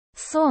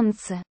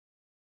Солнце.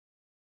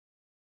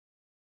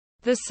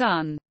 The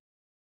sun.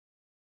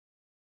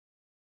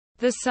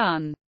 The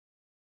sun.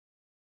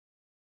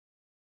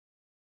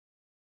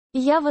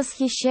 Я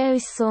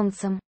восхищаюсь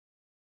солнцем.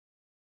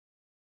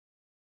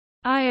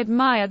 I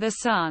admire the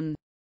sun.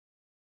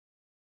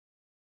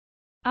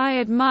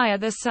 I admire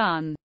the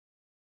sun.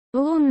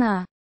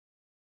 Луна.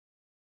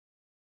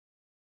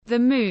 The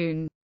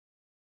moon.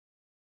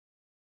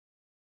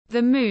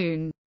 The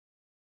moon.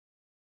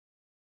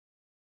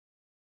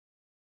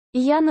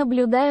 Я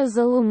наблюдаю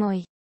за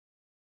луной.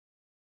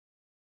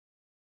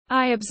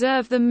 I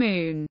observe the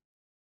moon.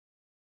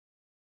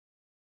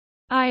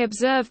 I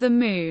observe the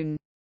moon.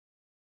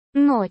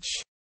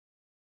 Ночь.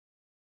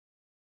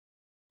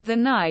 The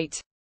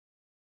night.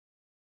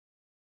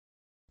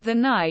 The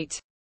night.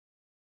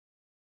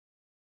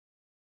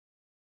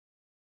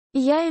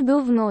 Я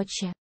иду в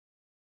ночи.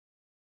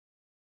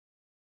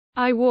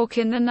 I walk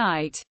in the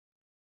night.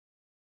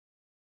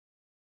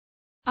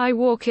 I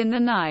walk in the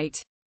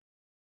night.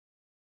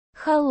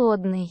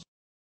 Холодный.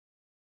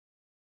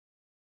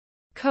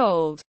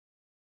 Cold.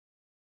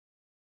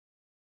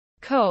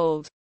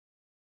 Cold.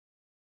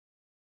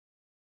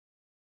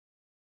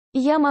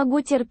 Я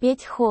могу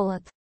терпеть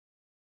холод.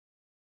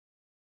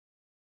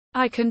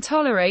 I can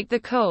tolerate the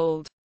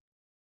cold.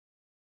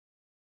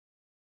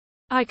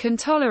 I can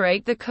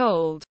tolerate the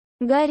cold.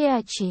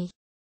 Горячий.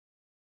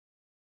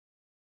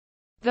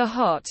 The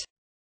hot.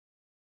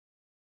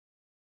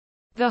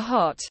 The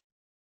hot.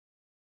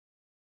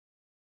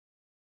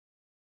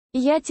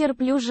 Я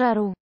терплю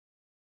жару.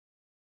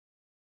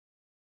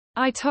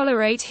 I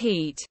tolerate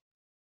heat.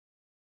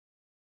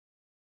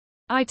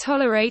 I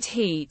tolerate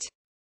heat.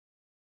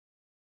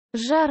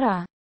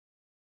 Жара.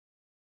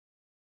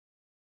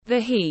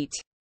 The heat.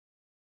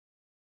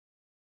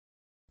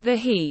 The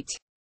heat.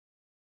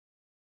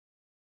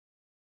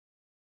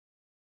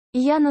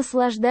 Я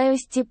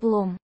наслаждаюсь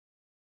теплом.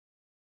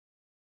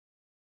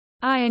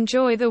 I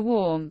enjoy the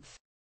warmth.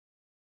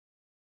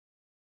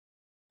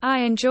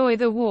 I enjoy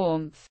the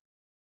warmth.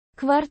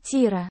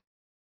 Квартира.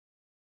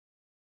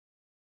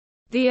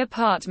 The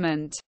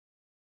apartment.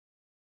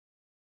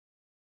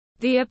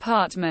 The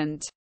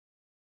apartment.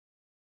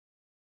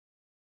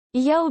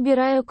 Я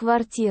убираю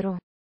квартиру.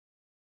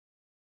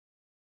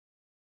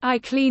 I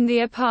clean the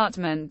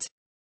apartment.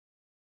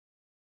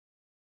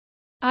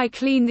 I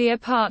clean the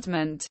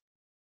apartment.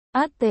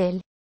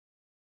 Отель.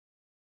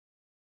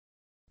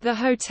 The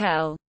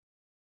hotel.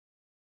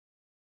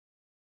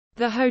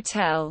 The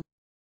hotel.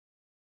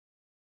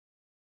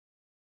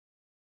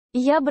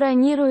 Я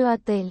бронирую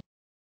отель.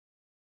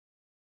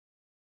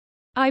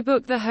 I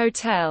book the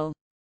hotel.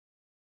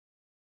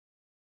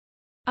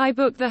 I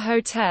book the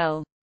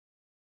hotel.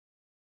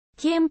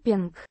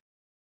 Кемпинг.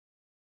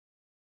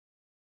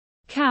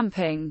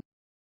 Camping.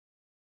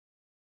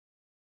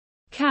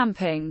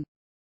 Camping.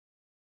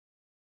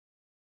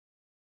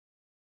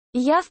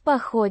 Я в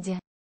походе.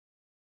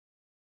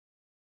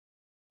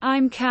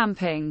 I'm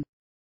camping.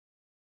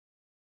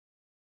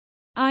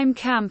 I'm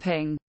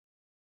camping.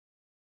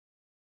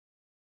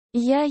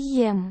 Я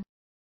ем.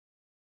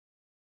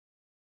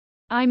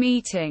 I'm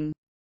eating.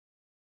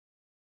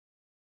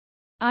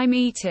 I'm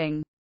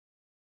eating.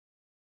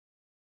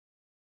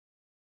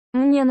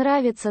 Мне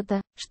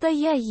нравится-то, что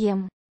я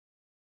ем.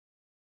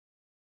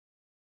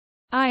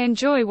 I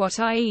enjoy what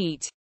I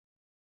eat.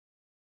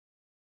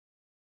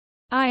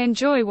 I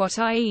enjoy what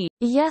I eat.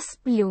 Я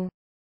сплю.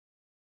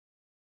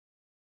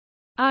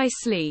 I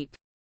sleep.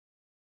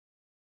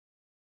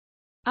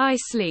 I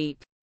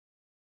sleep.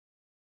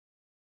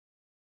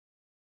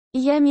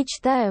 Я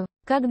мечтаю,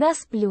 когда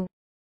сплю.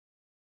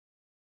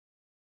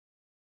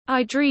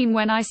 I dream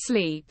when I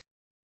sleep.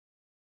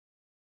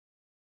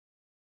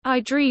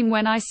 I dream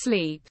when I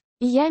sleep.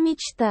 Я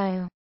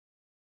мечтаю.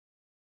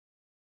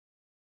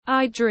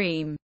 I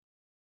dream.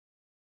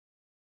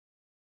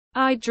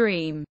 I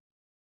dream.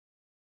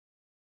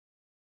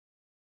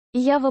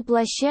 Я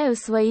воплощаю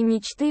свои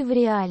мечты в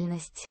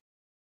реальность.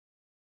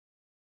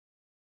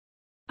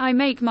 I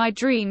make my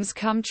dreams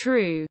come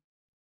true.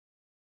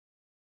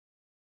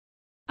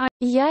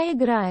 Я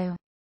играю.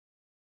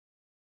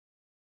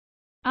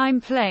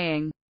 I'm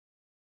playing.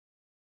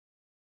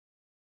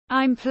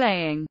 I'm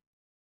playing.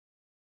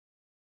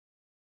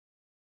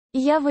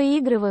 Я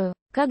выигрываю,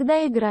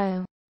 когда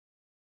играю.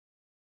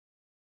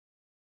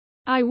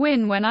 I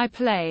win when I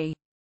play.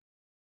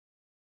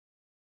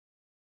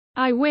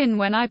 I win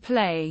when I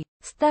play.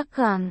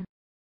 Стакан.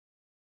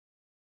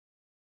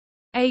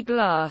 A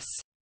glass.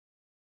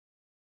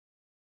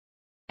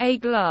 A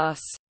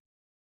glass.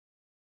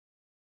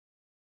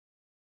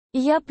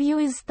 Я пью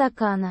из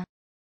стакана.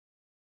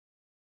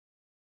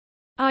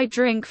 I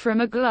drink from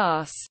a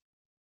glass.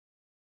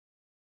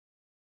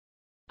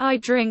 I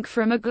drink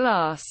from a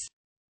glass.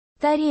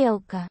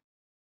 Тарелка.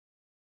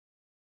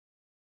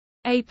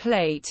 A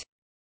plate.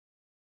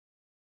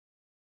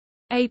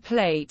 A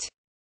plate.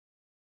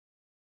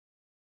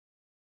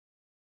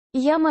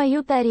 Я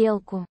мою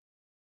тарелку.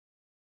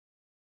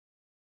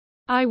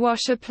 I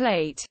wash a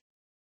plate.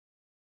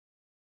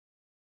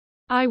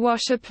 I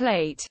wash a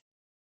plate.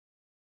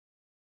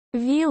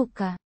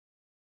 Вилка.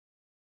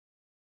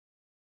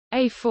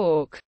 A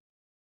fork.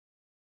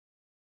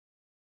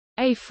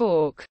 A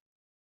fork.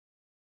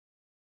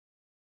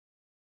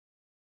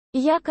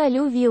 Я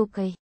колю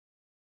вилкой.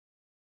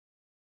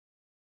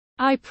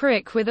 I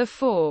prick with a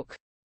fork.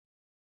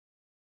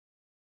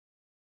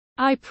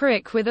 I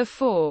prick with a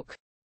fork.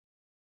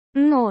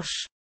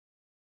 Нож.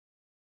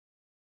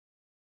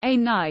 A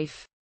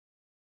knife.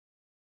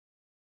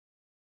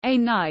 A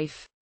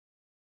knife.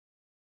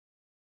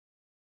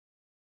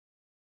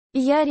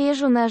 Я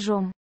режу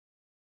ножом.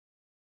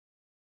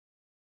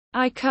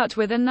 I cut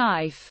with a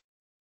knife.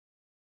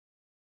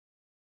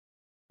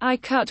 I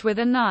cut with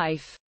a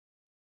knife.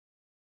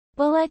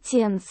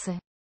 Полотенце.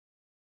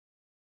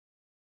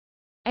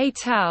 A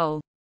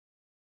towel.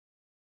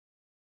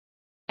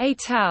 A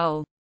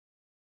towel.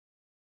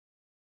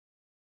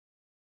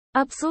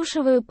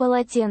 Обсушиваю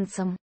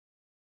полотенцем.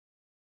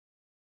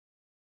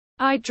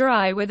 I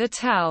dry with a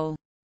towel.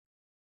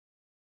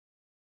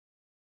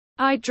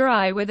 I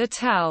dry with a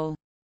towel.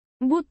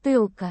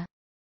 Бутылка.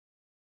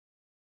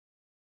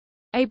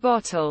 A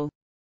bottle.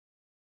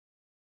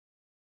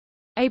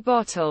 A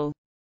bottle.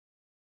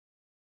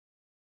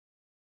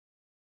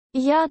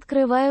 Я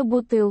открываю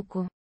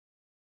бутылку.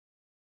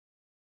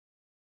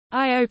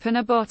 I open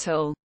a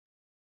bottle.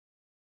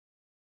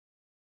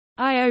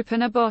 I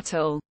open a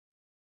bottle.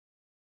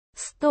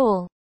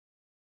 Стол.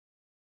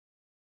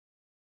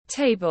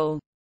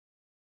 Table.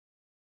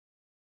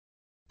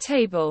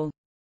 Table.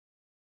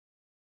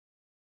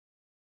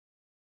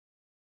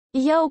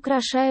 Я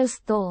украшаю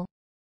стол.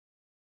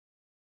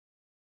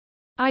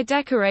 I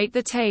decorate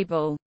the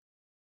table.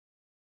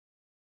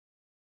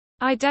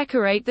 I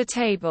decorate the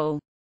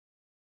table.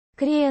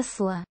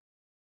 Кресло.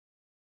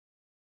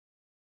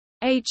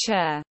 A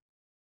chair.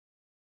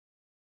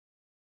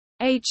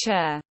 A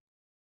chair.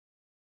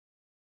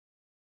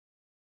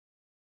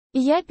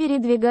 Я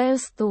передвигаю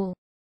стул.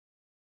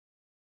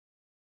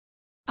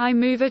 I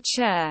move a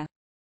chair.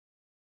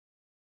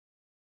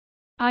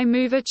 I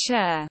move a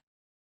chair.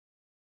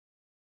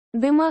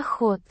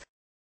 Дымоход.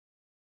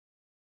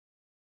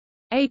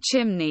 A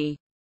chimney.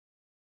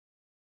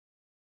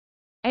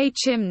 A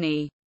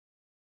chimney.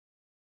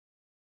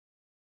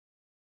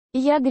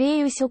 Я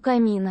греюсь у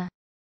камина.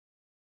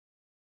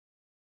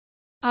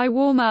 I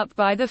warm up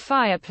by the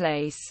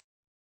fireplace.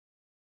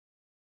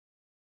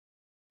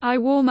 I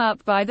warm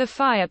up by the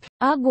fireplace.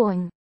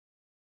 Огонь.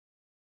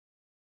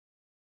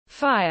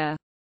 Fire.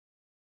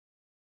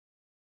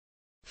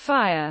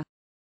 Fire.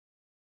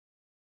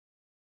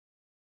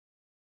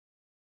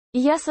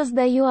 Я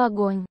создаю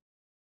огонь.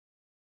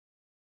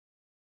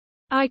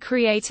 I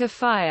create a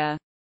fire.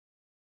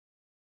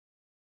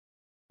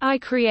 I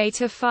create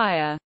a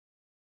fire.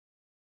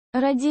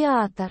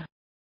 Радиатор.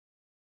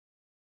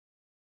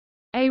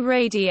 A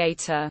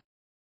radiator.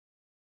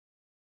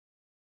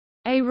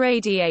 A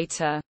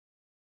radiator.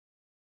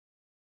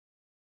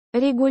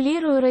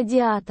 Регулирую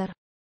радиатор.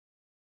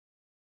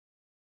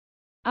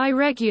 I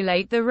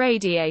regulate the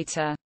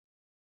radiator.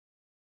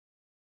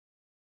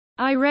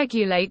 I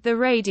regulate the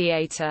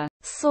radiator.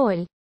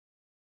 Соль.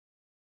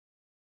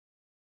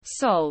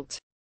 Salt.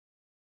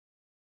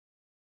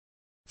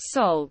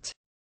 Salt.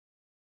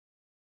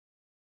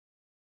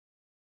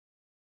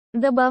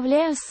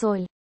 Добавляю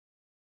соль.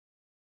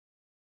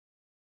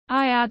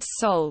 I add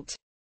salt.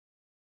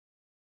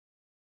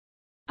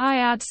 I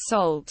add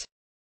salt.